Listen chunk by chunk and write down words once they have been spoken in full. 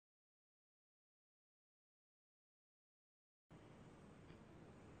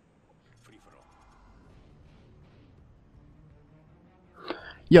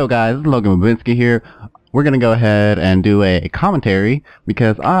Yo guys, it's Logan Babinski here. We're gonna go ahead and do a commentary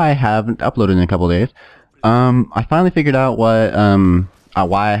because I haven't uploaded in a couple days. I finally figured out what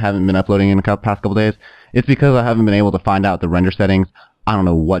why I haven't been uploading in the past couple days. It's because I haven't been able to find out the render settings. I don't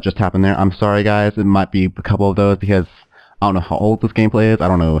know what just happened there. I'm sorry guys, it might be a couple of those because I don't know how old this gameplay is. I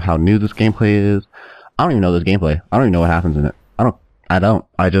don't know how new this gameplay is. I don't even know this gameplay. I don't even know what happens in it. I don't.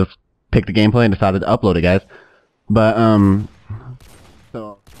 I just picked the gameplay and decided to upload it, guys. But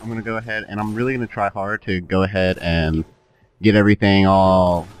so I'm gonna go ahead and I'm really gonna try hard to go ahead and get everything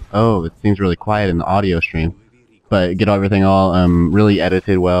all. Oh, it seems really quiet in the audio stream, but get everything all really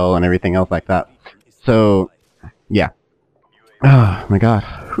edited well and everything else like that. So yeah. Oh my god.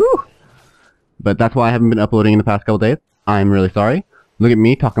 Whew. But that's why I haven't been uploading in the past couple days. I'm really sorry. Look at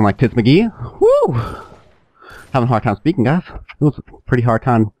me talking like Tits McGee. Woo! Having a hard time speaking, guys. It was a pretty hard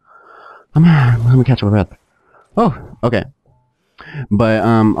time. Let me catch my breath. Oh, okay. But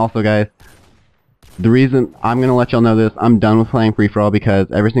also guys, the reason I'm gonna let y'all know this, I'm done with playing free-for-all because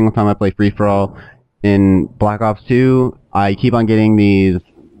every single time I play free-for-all in Black Ops 2, I keep on getting these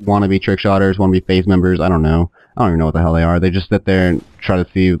wannabe trick shotters, wannabe phase members. I don't know. I don't even know what the hell they are. They just sit there and try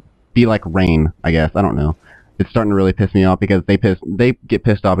to be like Rain, I guess. I don't know. It's starting to really piss me off because they get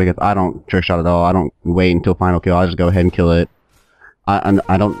pissed off because I don't trick shot at all. I don't wait until final kill. I just go ahead and kill it.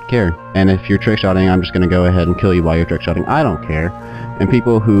 I don't care. And if you're trick shotting, I'm just gonna go ahead and kill you while you're trick shotting. I don't care. And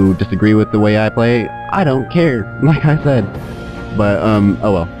people who disagree with the way I play, I don't care. Like I said. But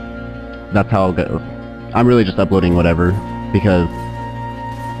oh well. That's how it goes. I'm really just uploading whatever because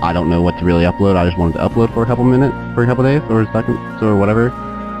I don't know what to really upload. I just wanted to upload for a couple minutes, for a couple days, or seconds, or whatever.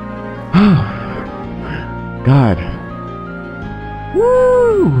 God.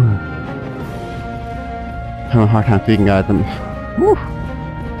 Woo! Having a hard time speaking, guys. Woo!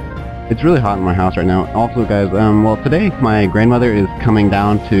 It's really hot in my house right now. Also, guys, well, today my grandmother is coming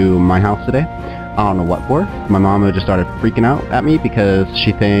down to my house today. I don't know what for. My mama just started freaking out at me because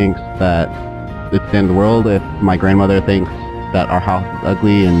she thinks that it's the end of the world if my grandmother thinks that our house is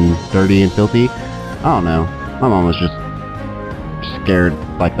ugly and dirty and filthy. I don't know. My mom was just scared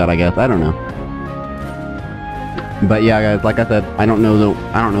like that, I guess. I don't know. But yeah, guys, like I said, I don't know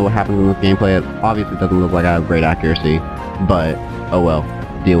what happens in this gameplay. It obviously doesn't look like I have great accuracy, but oh well,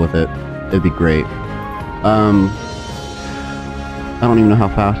 deal with it. It'd be great. I don't even know how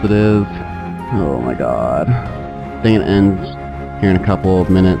fast it is. Oh my god. I think it ends here in a couple of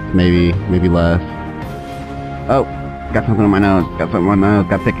minutes, maybe less. Oh, got something on my nose. Got something on my nose.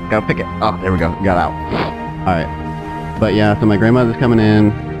 Gotta pick it. Oh, there we go. Got out. All right. But yeah, so my grandmother's coming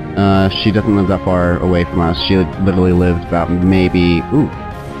in. She doesn't live that far away from us. She literally lives about maybe,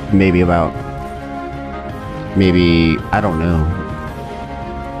 I don't know,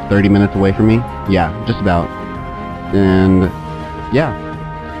 30 minutes away from me. Yeah, just about. And yeah,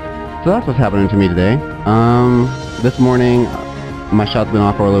 so that's what's happening to me today. This morning, my shot's been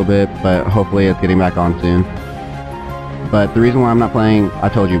off for a little bit, but hopefully it's getting back on soon. But the reason why I'm not playing, I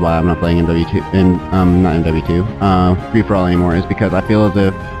told you why I'm not playing not MW2, free-for-all anymore, is because I feel as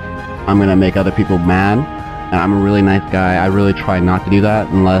if I'm gonna make other people mad, and I'm a really nice guy. I really try not to do that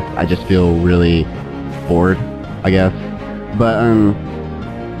unless I just feel really bored, I guess. But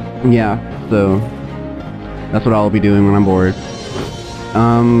yeah, so that's what I'll be doing when I'm bored.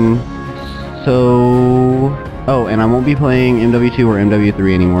 Oh, and I won't be playing MW2 or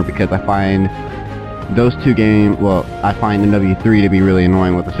MW3 anymore because I find those two games, well, I find MW3 to be really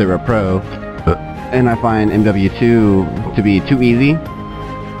annoying with the Sit-Rep Pro, and I find MW2 to be too easy.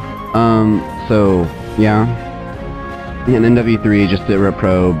 So, yeah. And MW3 just Sit-Rep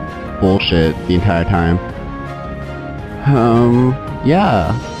Pro bullshit the entire time.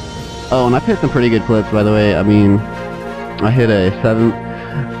 Yeah. Oh, and I've hit some pretty good clips, by the way. I mean, I hit a 7...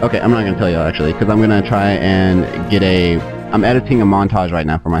 Okay, I'm not gonna tell you actually, because I'm gonna try and get I'm editing a montage right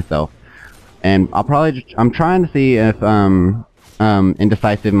now for myself. And I'm trying to see if,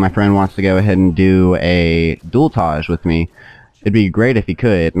 Indecisive, my friend, wants to go ahead and do a dual-tage with me. It'd be great if he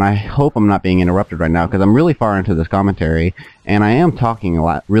could, and I hope I'm not being interrupted right now, because I'm really far into this commentary, and I am talking a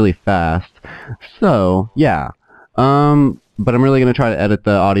lot, really fast. So, yeah. But I'm really going to try to edit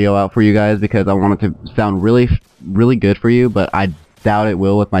the audio out for you guys, because I want it to sound really, really good for you, but I doubt it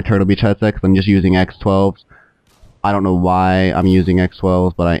will with my Turtle Beach headset, because I'm just using X12s. I don't know why I'm using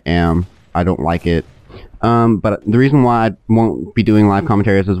X12s, but I am. I don't like it. But the reason why I won't be doing live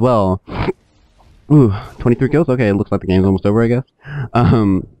commentaries as well... Ooh, 23 kills? Okay, it looks like the game's almost over, I guess.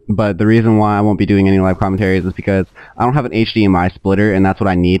 But the reason why I won't be doing any live commentaries is because I don't have an HDMI splitter, and that's what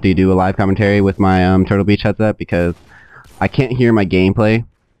I need to do a live commentary with my Turtle Beach headset, because I can't hear my gameplay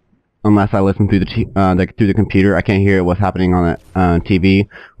unless I listen through through the computer. I can't hear what's happening on the TV,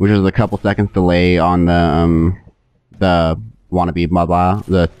 which is a couple seconds delay on the wannabe blah blah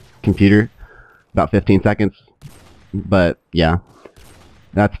the computer, about 15 seconds. But yeah,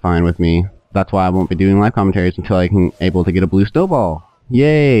 that's fine with me. That's why I won't be doing live commentaries until I can able to get a blue snowball.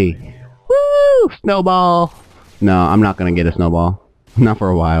 Yay! Woo! Snowball! No, I'm not gonna get a snowball. Not for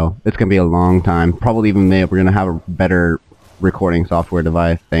a while. It's gonna be a long time. Probably even May if we're gonna have a better recording software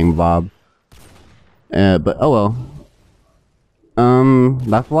device thing, Bob. But oh well.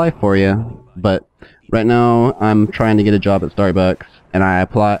 That's life for you. But right now I'm trying to get a job at Starbucks, and I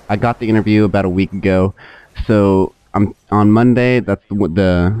got the interview about a week ago. So I'm on Monday. That's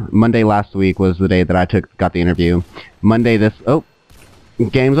the Monday last week was the day that I got the interview. Monday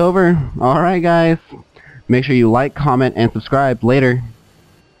game's over. All right, guys. Make sure you like, comment, and subscribe. Later.